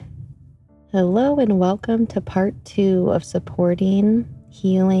Hello and welcome to part 2 of supporting,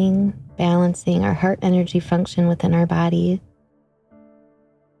 healing, balancing our heart energy function within our body.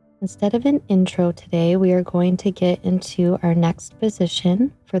 Instead of an intro today, we are going to get into our next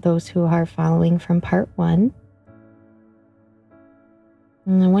position for those who are following from part 1.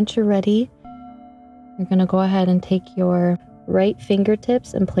 And then once you're ready, you're going to go ahead and take your right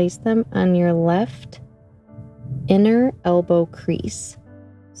fingertips and place them on your left inner elbow crease.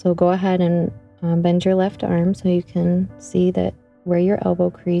 So go ahead and bend your left arm so you can see that where your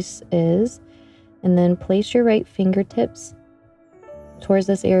elbow crease is, and then place your right fingertips towards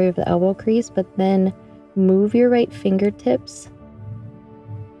this area of the elbow crease, but then move your right fingertips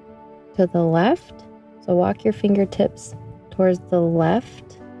to the left. So walk your fingertips towards the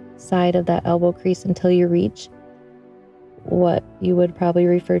left side of that elbow crease until you reach what you would probably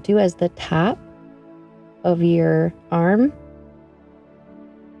refer to as the top of your arm,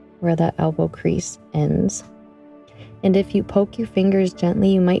 where that elbow crease ends. And if you poke your fingers gently,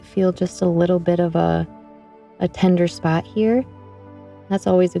 you might feel just a little bit of a tender spot here. That's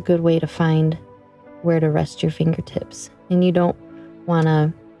always a good way to find where to rest your fingertips. And you don't want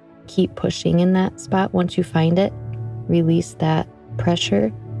to keep pushing in that spot. Once you find it, release that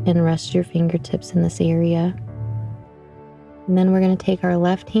pressure and rest your fingertips in this area. And then we're going to take our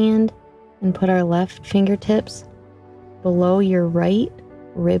left hand and put our left fingertips below your right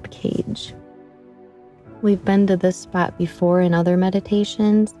rib cage. We've been to this spot before in other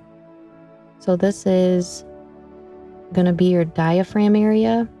meditations. So this is going to be your diaphragm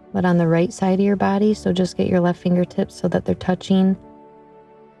area, but on the right side of your body. So just get your left fingertips so that they're touching.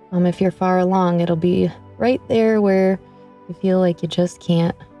 If you're far along, it'll be right there where you feel like you just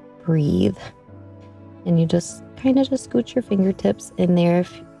can't breathe. And you just kind of just scoot your fingertips in there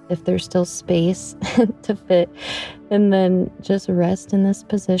if there's still space to fit. And then just rest in this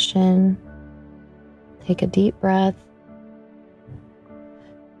position. Take a deep breath.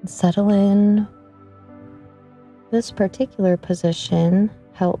 Settle in. This particular position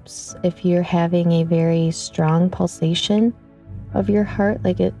helps if you're having a very strong pulsation of your heart,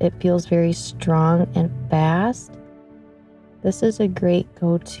 like it feels very strong and fast. This is a great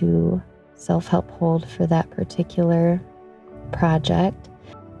go-to self-help hold for that particular project.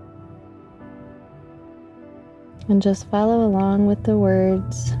 And just follow along with the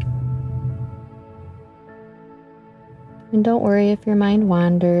words. And don't worry if your mind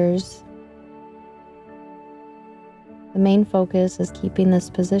wanders. The main focus is keeping this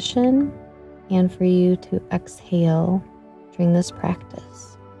position and for you to exhale during this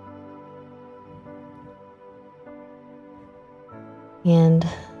practice. And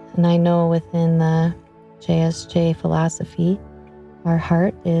I know within the JSJ philosophy, our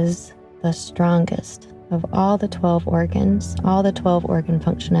heart is the strongest of all the 12 organs, all the 12 organ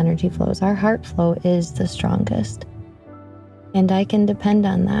function energy flows. Our heart flow is the strongest. And I can depend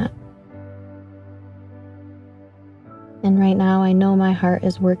on that. And right now I know my heart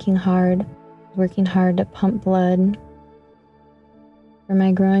is working hard to pump blood for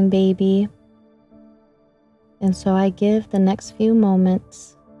my growing baby. And so I give the next few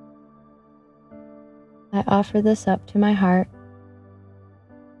moments, I offer this up to my heart,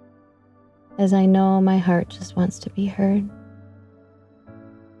 as I know my heart just wants to be heard.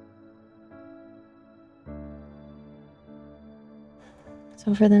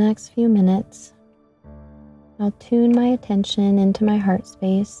 So for the next few minutes, I'll tune my attention into my heart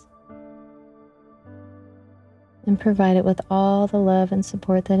space and provide it with all the love and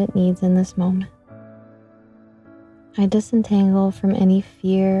support that it needs in this moment. I disentangle from any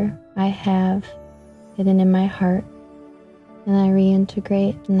fear I have hidden in my heart, and I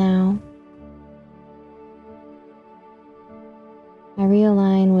reintegrate now. I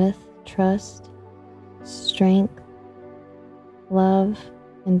realign with trust, strength, love,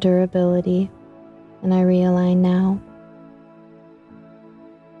 and durability, and I realign now.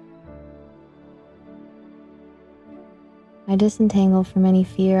 I disentangle from any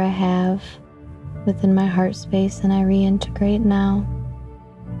fear I have within my heart space, and I reintegrate now.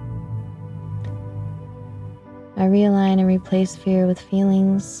 I realign and replace fear with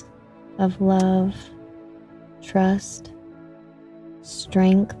feelings of love, trust,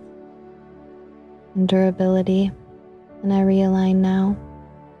 strength, and durability, and I realign now.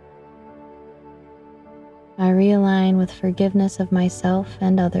 I realign with forgiveness of myself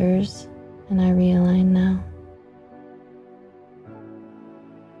and others, and I realign now.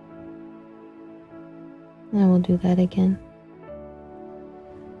 And we'll do that again.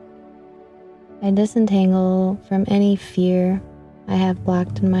 I disentangle from any fear I have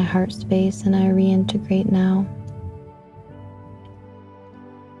blocked in my heart space, and I reintegrate now.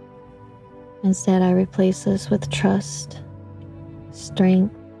 Instead, I replace this with trust,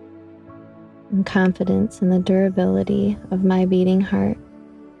 strength, and confidence in the durability of my beating heart.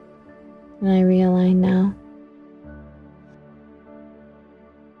 And I realign now.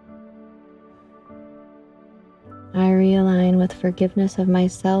 I realign with forgiveness of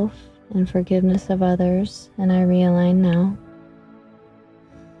myself and forgiveness of others, and I realign now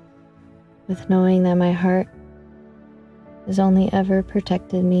with knowing that my heart has only ever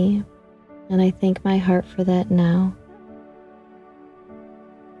protected me, and I thank my heart for that now.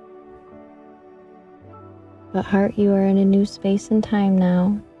 But heart, you are in a new space and time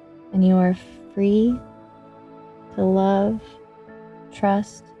now, and you are free to love,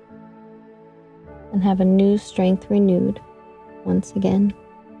 trust, and have a new strength renewed once again.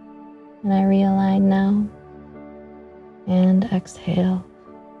 And I realign now and exhale.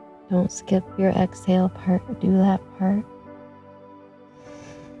 Don't skip your exhale part, do that part.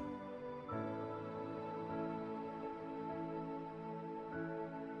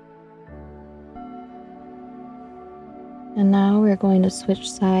 And now we're going to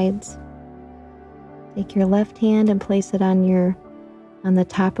switch sides. Take your left hand and place it on the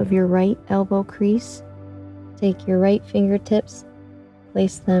top of your right elbow crease. Take your right fingertips,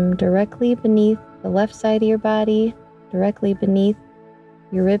 place them directly beneath the left side of your body, directly beneath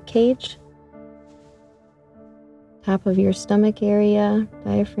your rib cage, top of your stomach area,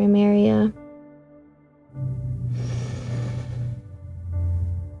 diaphragm area.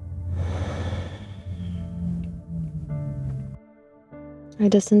 I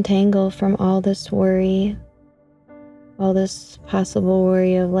disentangle from all this worry, all this possible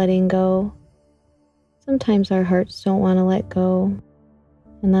worry of letting go. Sometimes our hearts don't want to let go,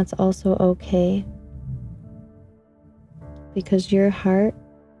 and that's also okay, because your heart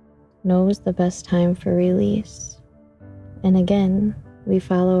knows the best time for release. And again, we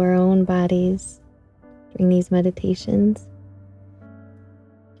follow our own bodies during these meditations.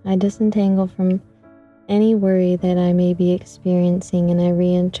 I disentangle from any worry that I may be experiencing, and I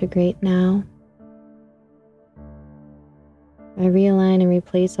reintegrate now. I realign and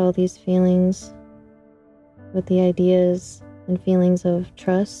replace all these feelings with the ideas and feelings of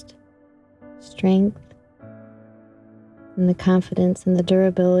trust, strength, and the confidence and the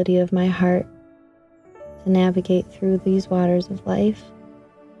durability of my heart to navigate through these waters of life.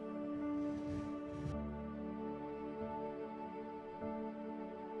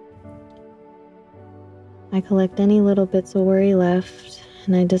 I collect any little bits of worry left,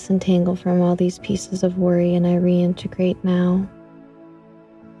 and I disentangle from all these pieces of worry, and I reintegrate now.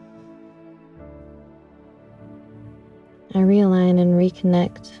 I realign and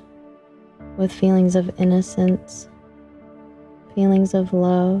reconnect with feelings of innocence, feelings of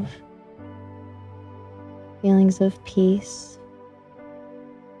love, feelings of peace.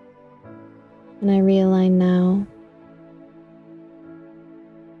 And I realign now.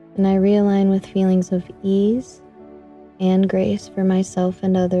 And I realign with feelings of ease and grace for myself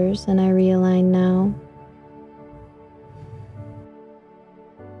and others, and I realign now.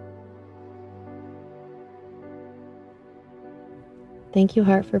 Thank you,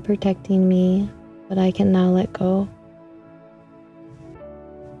 heart, for protecting me, but I can now let go.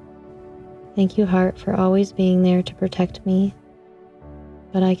 Thank you, heart, for always being there to protect me,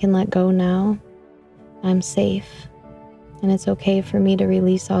 but I can let go now. I'm safe, and it's okay for me to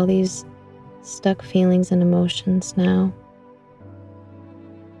release all these stuck feelings and emotions now.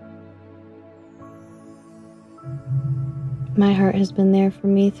 My heart has been there for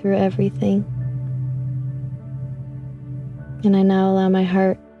me through everything, and I now allow my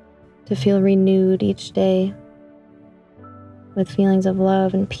heart to feel renewed each day with feelings of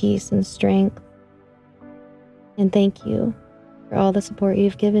love and peace and strength. And thank you for all the support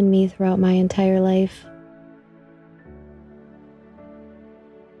you've given me throughout my entire life.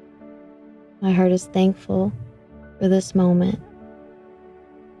 My heart is thankful for this moment.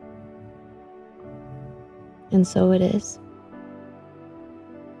 And so it is.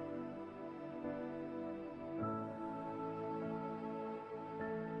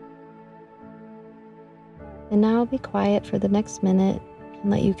 And now I'll be quiet for the next minute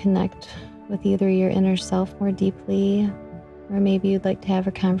and let you connect with either your inner self more deeply, or maybe you'd like to have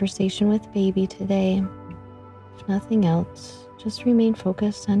a conversation with baby today. If nothing else, just remain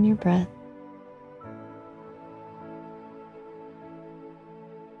focused on your breath.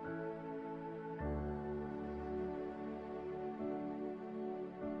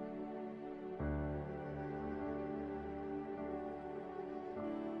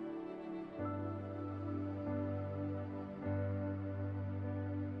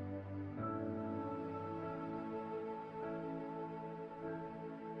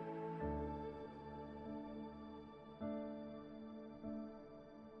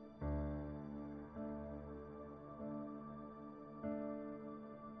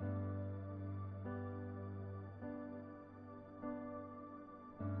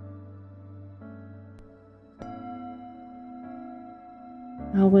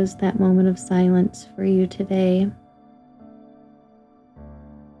 How was that moment of silence for you today?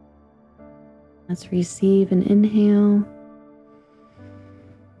 Let's receive and inhale,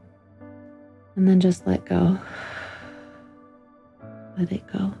 and then just let go. Let it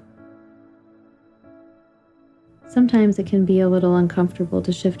go. Sometimes it can be a little uncomfortable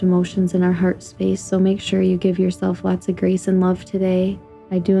to shift emotions in our heart space, so make sure you give yourself lots of grace and love today.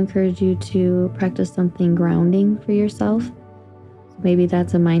 I do encourage you to practice something grounding for yourself. So maybe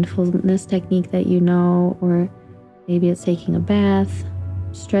that's a mindfulness technique that you know, or maybe it's taking a bath,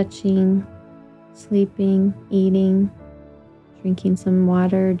 stretching, sleeping, eating, drinking some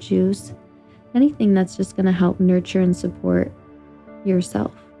water, juice, anything that's just going to help nurture and support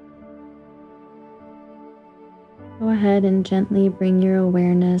yourself. Go ahead and gently bring your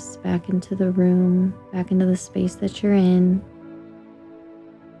awareness back into the room, back into the space that you're in.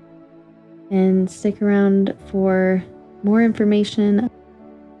 And stick around for more information.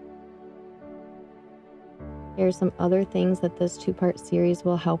 Here's some other things that this 2-part series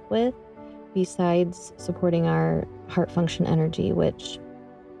will help with, besides supporting our heart function energy, which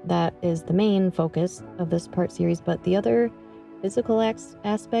that is the main focus of this part series. But the other physical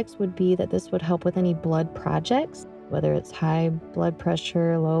aspects would be that this would help with any blood projects, whether it's high blood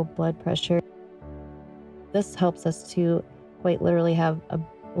pressure, low blood pressure. This helps us to quite literally have a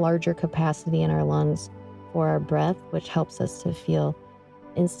larger capacity in our lungs for our breath, which helps us to feel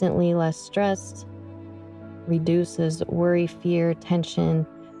instantly less stressed, reduces worry, fear, tension.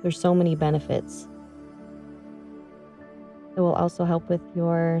 There's so many benefits. It will also help with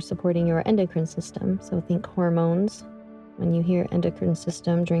supporting your endocrine system. So think hormones. When you hear endocrine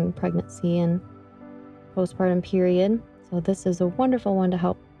system during pregnancy and postpartum period. So this is a wonderful one to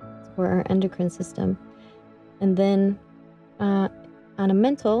help support our endocrine system. And then on a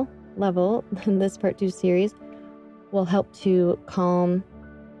mental level, this part 2 series will help to calm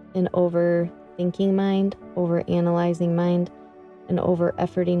an overthinking mind, overanalyzing mind, an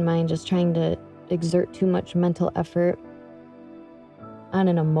over-efforting mind, just trying to exert too much mental effort. On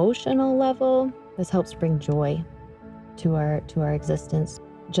an emotional level, this helps bring joy to our existence.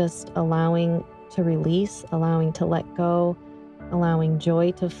 Just allowing to release, allowing to let go, allowing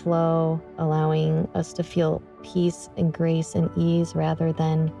joy to flow, allowing us to feel peace and grace and ease rather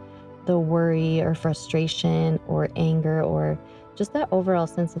than the worry or frustration or anger or just that overall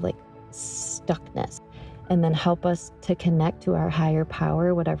sense of like stuckness. And then help us to connect to our higher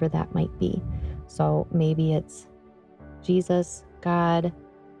power, whatever that might be. So maybe it's Jesus, God,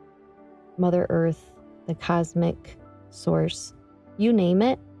 Mother Earth, the cosmic source, you name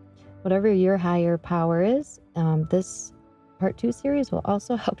it, whatever your higher power is. This part 2 series will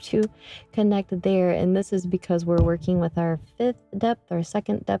also help you connect there. And this is because we're working with our 5th depth, our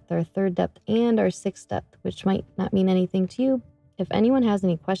 2nd depth, our 3rd depth, and our 6th depth, which might not mean anything to you. If anyone has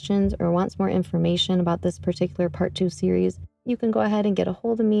any questions or wants more information about this particular part 2 series, you can go ahead and get a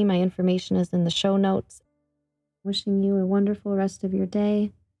hold of me. My information is in the show notes. Wishing you a wonderful rest of your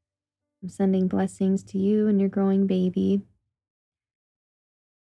day. I'm sending blessings to you and your growing baby.